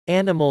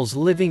Animals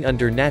living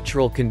under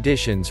natural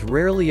conditions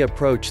rarely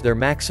approach their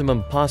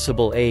maximum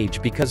possible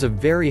age because of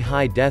very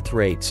high death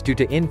rates due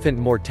to infant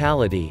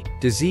mortality,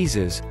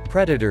 diseases,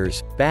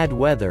 predators, bad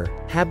weather,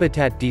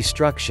 habitat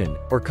destruction,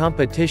 or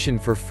competition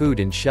for food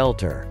and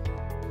shelter.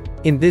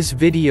 In this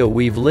video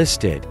we've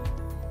listed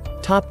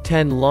Top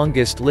 10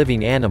 Longest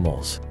Living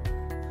Animals.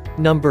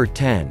 Number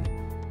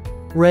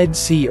 10. Red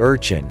Sea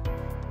Urchin.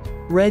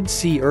 Red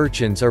sea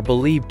urchins are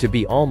believed to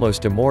be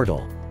almost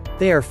immortal.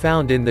 They are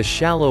found in the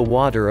shallow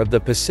water of the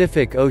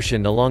Pacific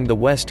Ocean along the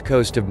west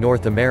coast of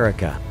North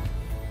America.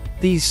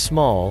 These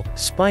small,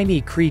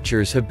 spiny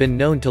creatures have been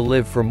known to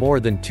live for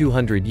more than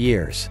 200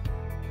 years.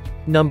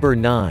 Number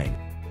 9.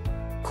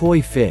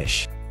 Koi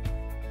fish.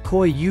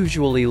 Koi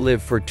usually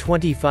live for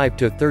 25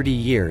 to 30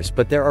 years,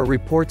 but there are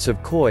reports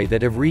of koi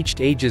that have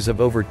reached ages of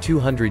over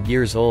 200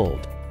 years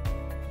old.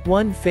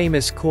 One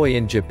famous koi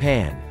in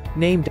Japan,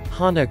 named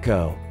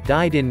Hanako,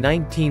 died in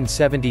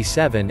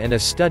 1977, and a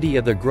study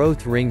of the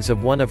growth rings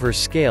of one of her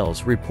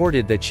scales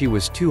reported that she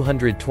was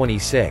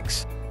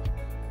 226.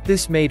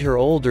 This made her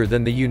older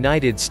than the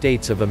United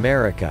States of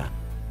America.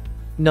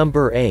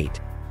 Number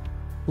 8.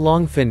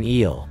 Longfin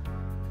eel.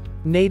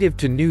 Native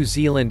to New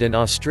Zealand and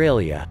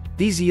Australia,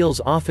 these eels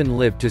often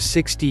live to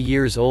 60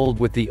 years old,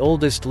 with the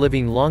oldest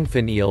living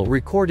longfin eel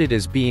recorded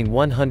as being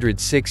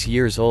 106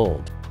 years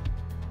old.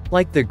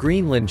 Like the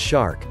Greenland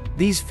shark,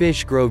 these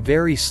fish grow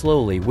very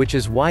slowly, which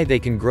is why they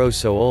can grow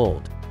so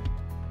old.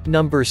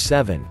 Number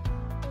 7.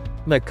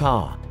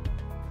 Macaw.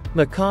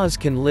 Macaws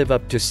can live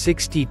up to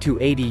 60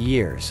 to 80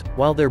 years,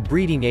 while their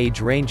breeding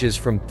age ranges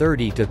from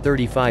 30 to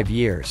 35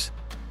 years.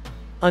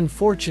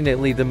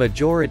 Unfortunately, the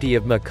majority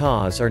of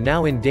macaws are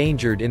now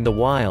endangered in the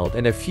wild,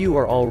 and a few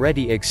are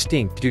already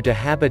extinct due to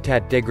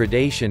habitat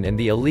degradation and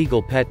the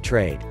illegal pet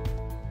trade.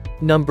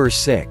 Number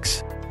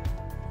 6.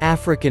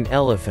 African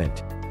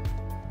elephant.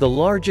 The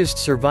largest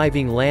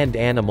surviving land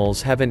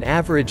animals have an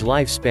average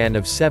lifespan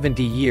of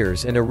 70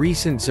 years, and a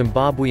recent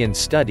Zimbabwean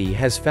study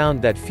has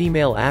found that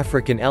female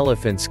African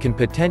elephants can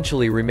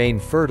potentially remain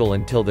fertile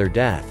until their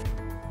death.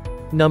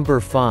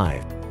 Number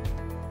 5.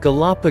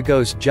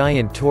 Galapagos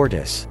giant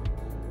tortoise.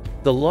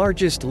 The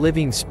largest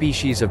living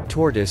species of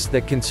tortoise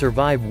that can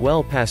survive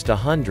well past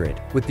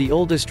 100, with the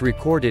oldest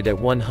recorded at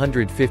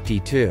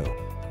 152.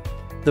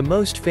 The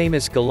most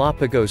famous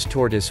Galapagos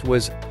tortoise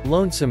was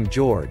Lonesome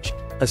George,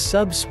 a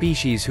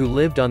subspecies who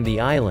lived on the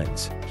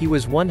islands. He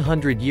was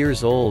 100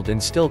 years old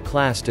and still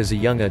classed as a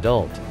young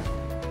adult.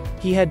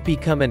 He had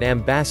become an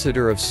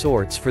ambassador of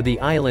sorts for the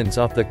islands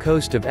off the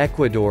coast of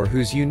Ecuador,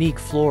 whose unique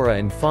flora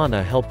and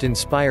fauna helped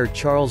inspire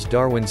Charles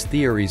Darwin's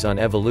theories on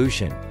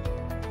evolution.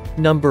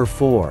 Number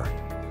 4.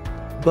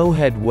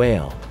 Bowhead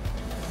whale.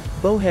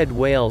 Bowhead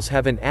whales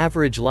have an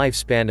average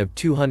lifespan of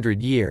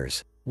 200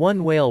 years.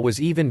 One whale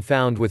was even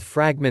found with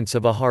fragments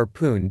of a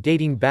harpoon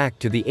dating back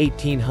to the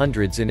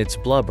 1800s in its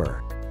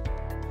blubber.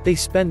 They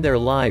spend their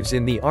lives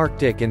in the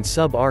Arctic and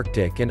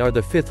subarctic and are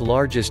the 5th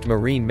largest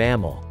marine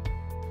mammal.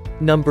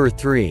 Number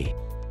 3.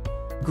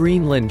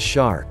 Greenland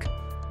shark.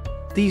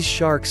 These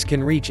sharks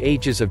can reach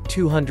ages of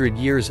 200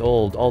 years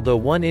old, although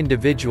one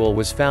individual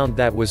was found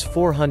that was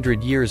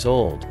 400 years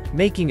old,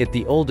 making it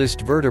the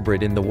oldest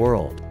vertebrate in the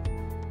world.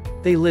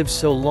 They live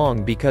so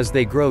long because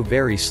they grow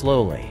very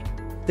slowly.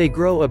 They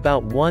grow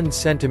about 1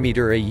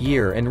 centimeter a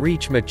year and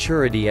reach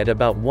maturity at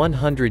about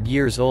 100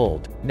 years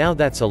old. Now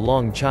that's a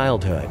long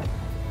childhood.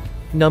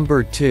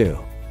 Number 2.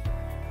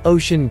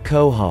 Ocean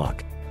quahog.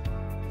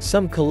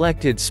 Some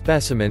collected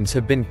specimens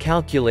have been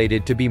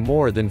calculated to be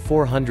more than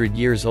 400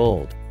 years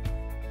old.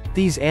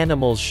 These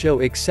animals show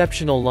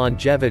exceptional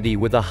longevity,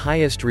 with the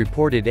highest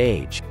reported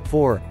age,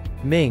 for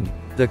Ming,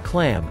 the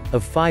clam,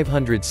 of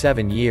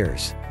 507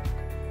 years.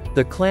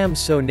 The clam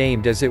so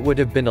named as it would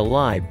have been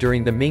alive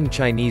during the Ming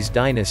Chinese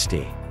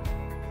dynasty.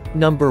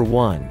 Number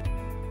 1.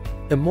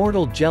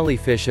 Immortal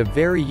jellyfish. A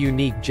very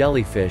unique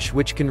jellyfish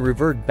which can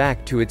revert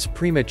back to its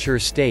premature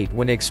state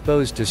when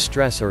exposed to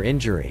stress or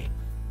injury.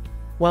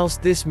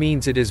 Whilst this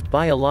means it is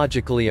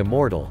biologically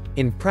immortal,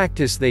 in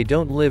practice they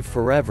don't live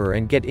forever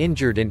and get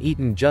injured and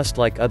eaten just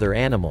like other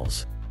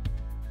animals.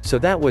 So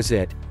that was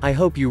it. I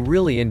hope you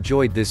really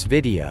enjoyed this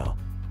video.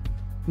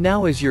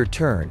 Now is your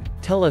turn.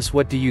 Tell us,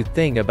 what do you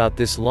think about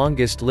this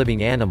longest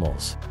living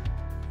animals?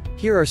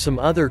 Here are some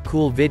other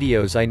cool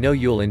videos, I know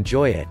you'll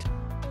enjoy it.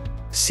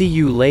 See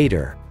you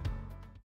later.